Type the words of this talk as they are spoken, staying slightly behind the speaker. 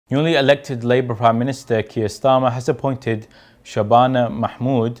Newly elected Labour Prime Minister Keir Starmer has appointed Shabana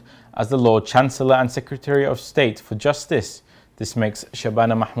Mahmood as the Lord Chancellor and Secretary of State for Justice. This makes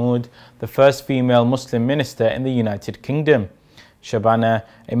Shabana Mahmood the first female Muslim minister in the United Kingdom. Shabana,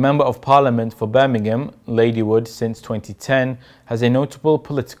 a Member of Parliament for Birmingham Ladywood since 2010, has a notable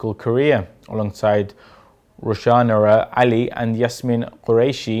political career. Alongside Rushanara Ali and Yasmin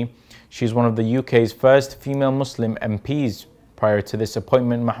Qureshi, she is one of the UK's first female Muslim MPs. Prior to this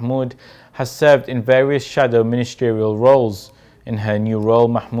appointment, Mahmood has served in various shadow ministerial roles. In her new role,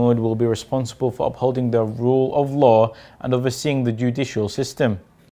 Mahmood will be responsible for upholding the rule of law and overseeing the judicial system.